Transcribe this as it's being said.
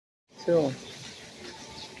too.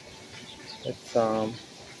 It's now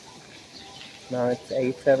it's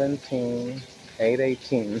 8:17,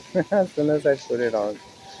 8:18. As soon as I put it on,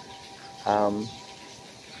 um,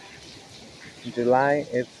 July,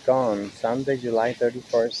 it's gone. Sunday, July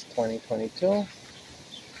 31st, 2022.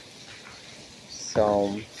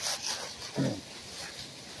 So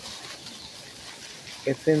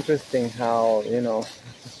it's interesting how you know,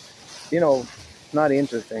 not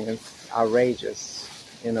interesting. It's outrageous.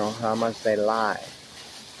 How much they lie,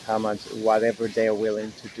 how much whatever they're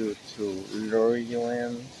willing to do to lure you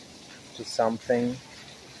in to something.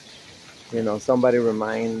 Somebody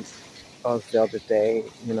reminds us the other day,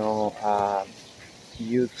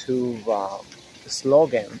 YouTube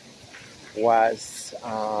slogan was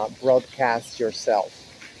broadcast yourself.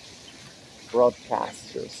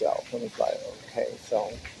 Broadcast yourself. And it's like, okay,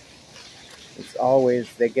 so it's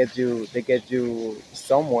always they get you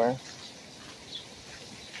somewhere.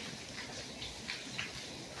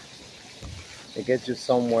 They get you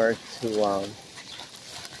somewhere for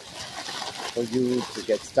you to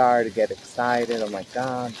get started, get excited. Oh my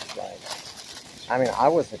God. I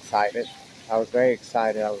was excited. I was very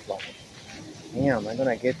excited. I was like, damn, I'm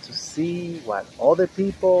gonna get to see what other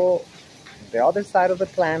people, the other side of the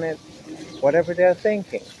planet, whatever they're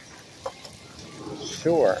thinking.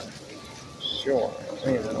 Sure, sure,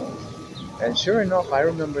 And sure enough, I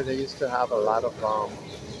remember they used to have a lot of,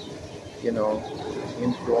 you know,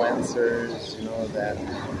 influencers, that,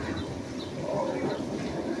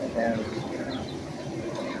 and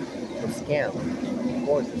it's scam. Of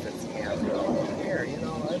course, it's a scam. Here,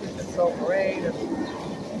 everything's so great. It's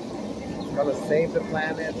gonna save the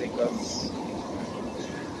planet because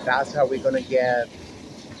that's how we're gonna get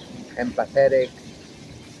empathetic.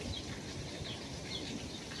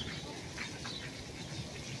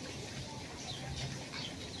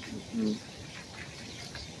 Mhm.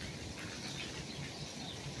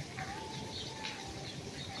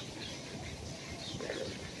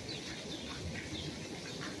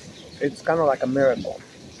 It's kind of like a miracle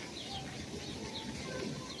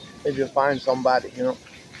if you find somebody.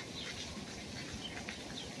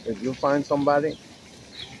 If you find somebody,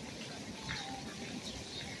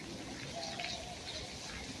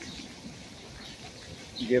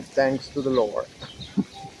 give thanks to the Lord.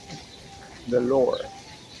 The Lord.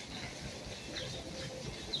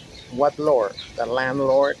 What Lord? The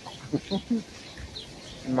landlord?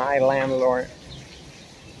 My landlord.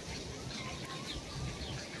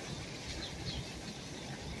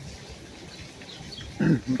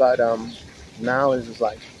 But now it's just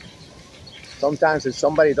like sometimes if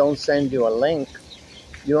somebody don't send you a link,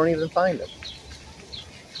 you don't even find it.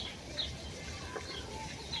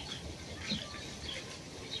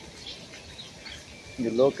 You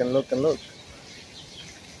look and look and look.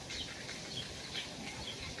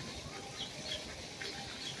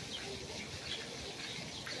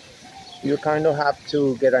 You kind of have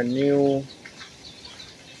to get a new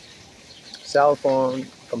cell phone,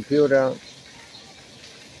 computer,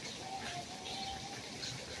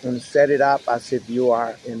 and set it up as if you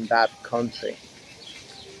are in that country.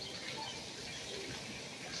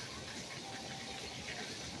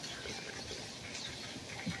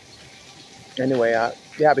 Anyway,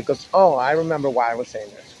 yeah, because, I remember why I was saying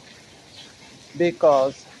this.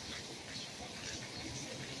 Because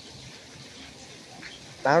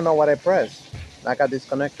I don't know what I pressed. I got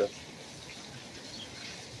disconnected.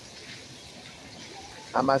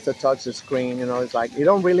 I must have touched the screen. It's like you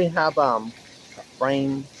don't really have a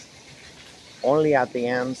frame. Only at the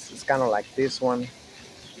ends. It's kind of like this one.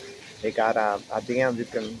 They got at the end you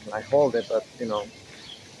can hold it, but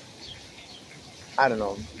I don't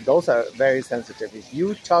know. Those are very sensitive. If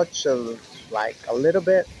you touch like a little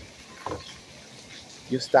bit,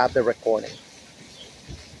 you stop the recording.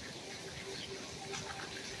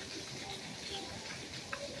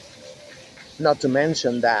 Not to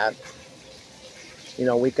mention that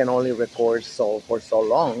we can only record for so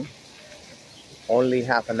long, only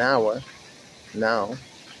half an hour now,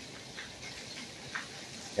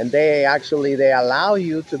 and they allow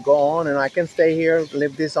you to go on, and I can stay here,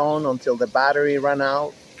 leave this on until the battery run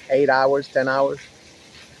out, 8 hours, 10 hours,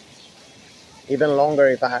 even longer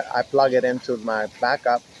if I plug it into my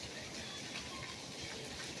backup.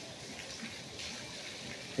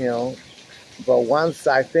 But once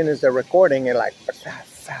I finish the recording, it like,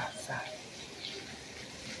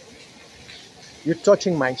 you're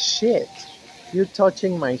touching my shit. You're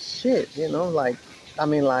touching my shit, like,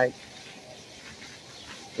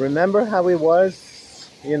 remember how it was,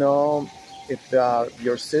 if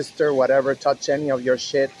your sister, whatever, touch any of your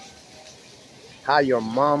shit, how your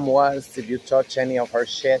mom was if you touch any of her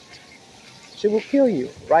shit. She will kill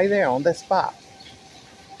you right there on the spot.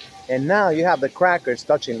 And now you have the crackers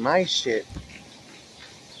touching my shit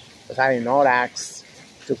because I did not ask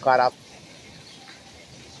to cut up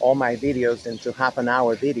all my videos into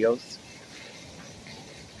half-an-hour videos.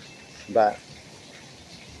 But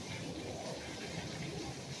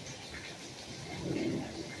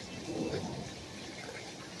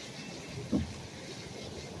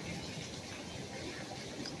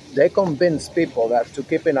they convince people that to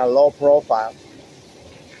keeping a low profile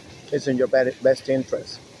is in your best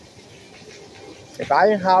interest. If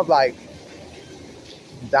I have like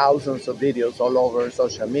thousands of videos all over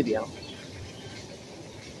social media,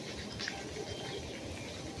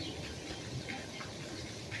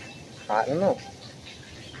 I don't know.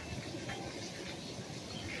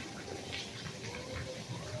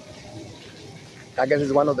 I guess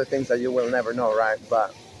it's one of the things that you will never know, right?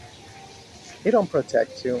 But it don't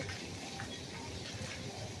protect you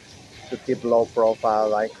to keep low profile.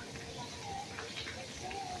 Like,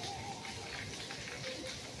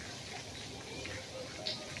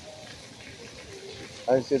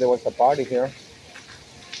 I see there was a party here.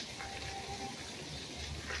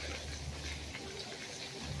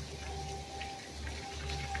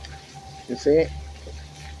 You see,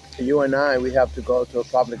 you and I, we have to go to a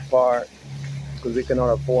public park because we cannot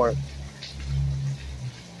afford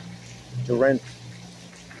to rent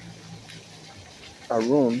a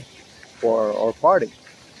room for our party.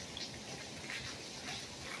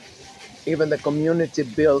 Even the community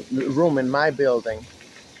built room in my building,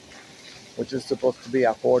 which is supposed to be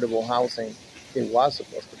affordable housing, it was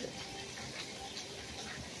supposed to be.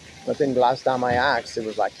 I think last time I asked, it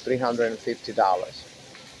was like $350.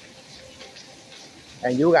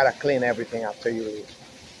 And you gotta clean everything after you leave.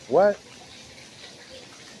 What?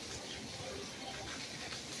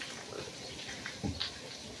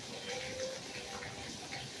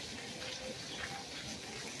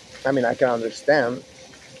 I mean, I can understand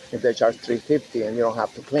if they charge $350 and you don't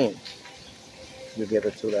have to clean. You give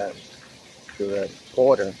it to the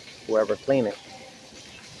porter, whoever clean it.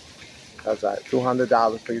 That's like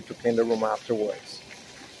 $200 for you to clean the room afterwards.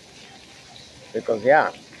 Because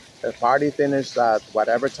yeah, the party finished at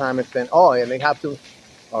whatever time it finished. Oh, and they have to.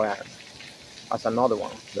 Oh yeah, that's another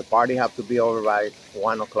one. The party have to be over by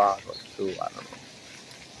 1 o'clock or 2. I don't know.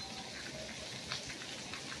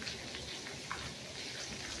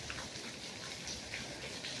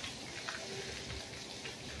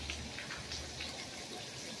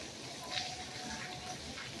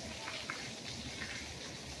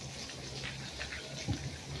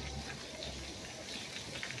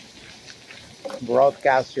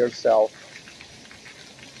 Broadcast yourself.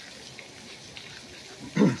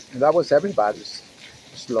 That was everybody's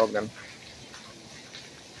slogan.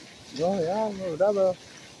 Oh yeah, whatever.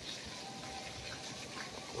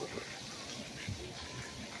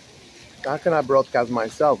 How can I broadcast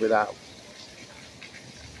myself without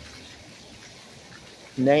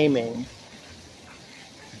naming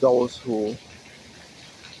those who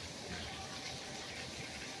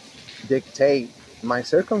dictate my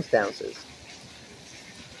circumstances,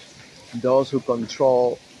 those who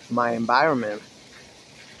control my environment,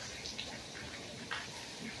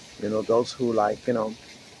 those who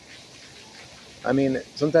I mean,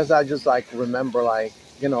 sometimes I just like remember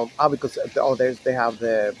because they have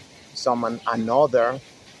another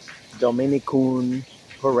Dominican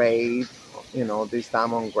parade, this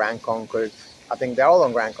time on Grand Concourse. I think they're all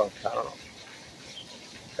on Grand Concourse, I don't know.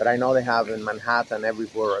 But I know they have in Manhattan every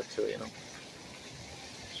borough too,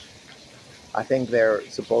 I think they're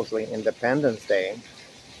supposedly Independence Day,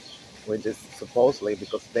 which is supposedly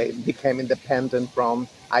because they became independent from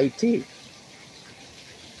IT,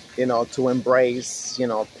 to embrace,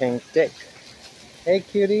 pink dick. Hey,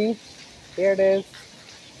 cutie, here it is.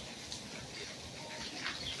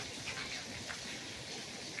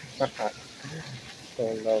 So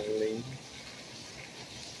lovely.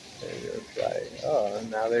 You're like, oh,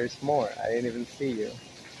 now there's more. I didn't even see you.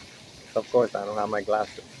 Of course, I don't have my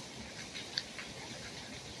glasses.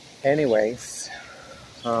 Anyways,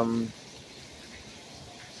 I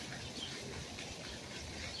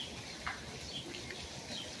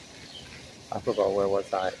forgot where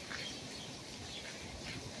was I.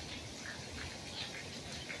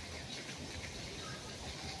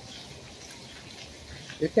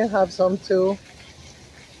 You can have some too.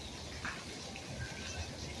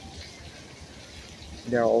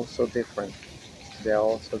 They're also different. They're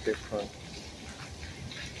also different.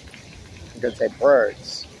 You can say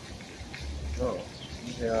birds. No,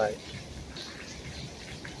 they're like.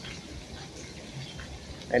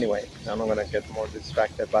 Anyway, I'm not gonna get more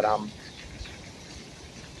distracted, but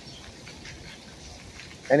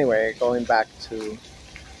Anyway, going back to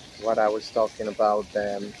what I was talking about,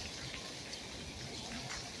 the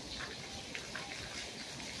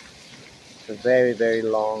very, very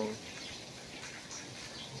long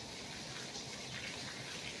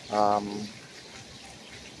um,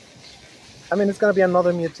 I mean, it's going to be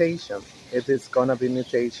another mutation. It is going to be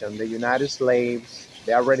mutation. The United slaves,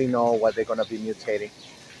 they already know what they're going to be mutating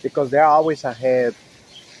because they're always ahead,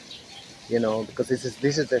 because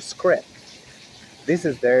this is their script. This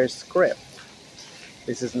is their script.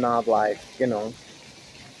 This is not like,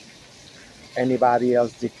 anybody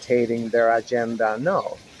else dictating their agenda.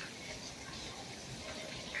 No,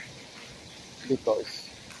 because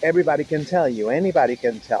everybody can tell you, anybody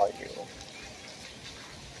can tell you,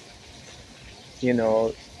 you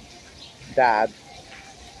know, that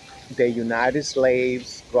the United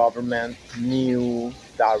States government knew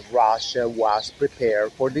that Russia was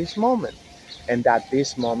prepared for this moment and that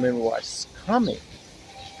this moment was coming.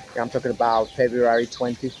 I'm talking about February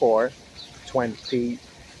 24,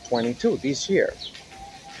 2022, this year.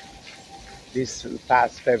 This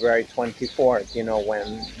past February 24th,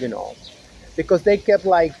 when, because they kept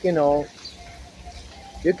like, you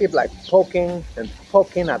keep like poking and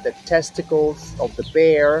poking at the testicles of the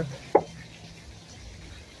bear.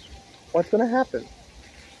 What's going to happen?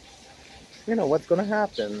 What's going to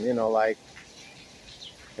happen? Like,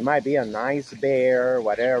 it might be a nice bear,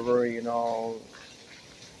 whatever,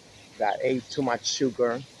 that ate too much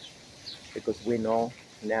sugar, because we know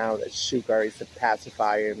now that sugar is a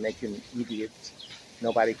pacifier, making an idiot.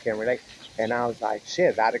 Nobody can relate. And I was like,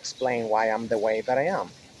 shit, that explains why I'm the way that I am.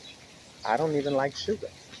 I don't even like sugar.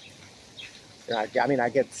 I mean, I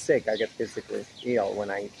get sick, I get physically ill when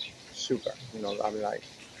I eat sugar. I mean, like,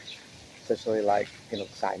 especially like,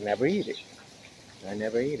 'cause I never eat it. I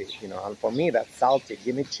never eat it, and for me, that's salty.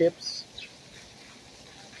 Give me chips,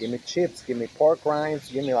 give me pork rinds,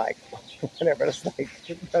 give me like whatever. It's like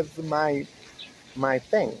that's my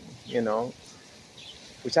thing,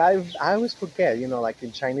 Which I always forget, like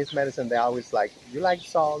in Chinese medicine, they always like, you like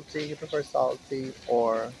salty, you prefer salty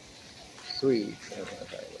or sweet. And I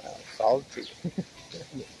was like, well, salty.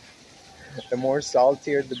 The more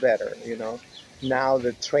saltier, the better. Now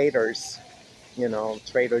the traders,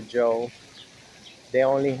 Trader Joe, they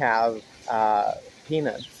only have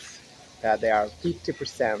peanuts that they are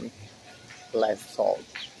 50% less salt.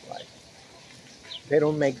 Like, they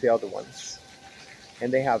don't make the other ones,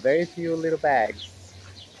 and they have very few little bags.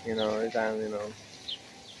 It's, I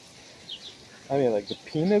mean, like the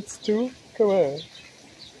peanuts too. Come on,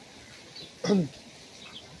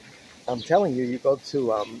 I'm telling you, you go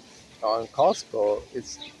to on Costco.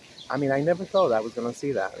 It's, I mean, I never thought I was gonna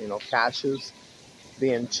see that. Cashews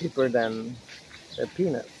being cheaper than the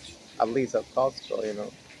peanuts, at least at Costco.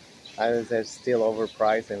 They're still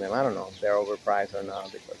overpricing them. I don't know if they're overpriced or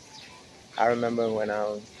not, because I remember when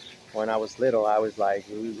I was little, I was like,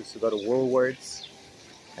 we used to go to Woolworths,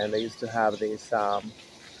 and they used to have these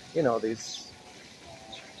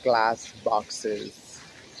glass boxes,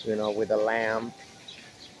 with a lamp,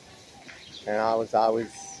 and I was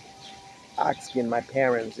always asking my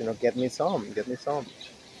parents, get me some, get me some.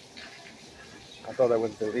 I thought that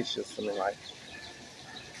was delicious. I mean, like,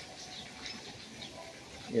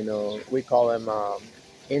 we call them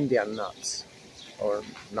Indian nuts or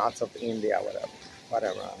nuts of India, whatever. I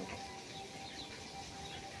don't know.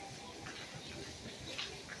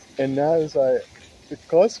 And now it's like, at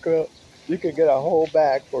Costco, you can get a whole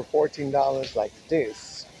bag for $14, like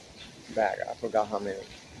this bag. I forgot how many.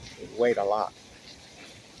 It weighed a lot.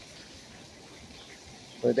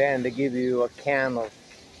 But then they give you a can of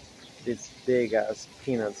this big ass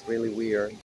peanuts, really weird.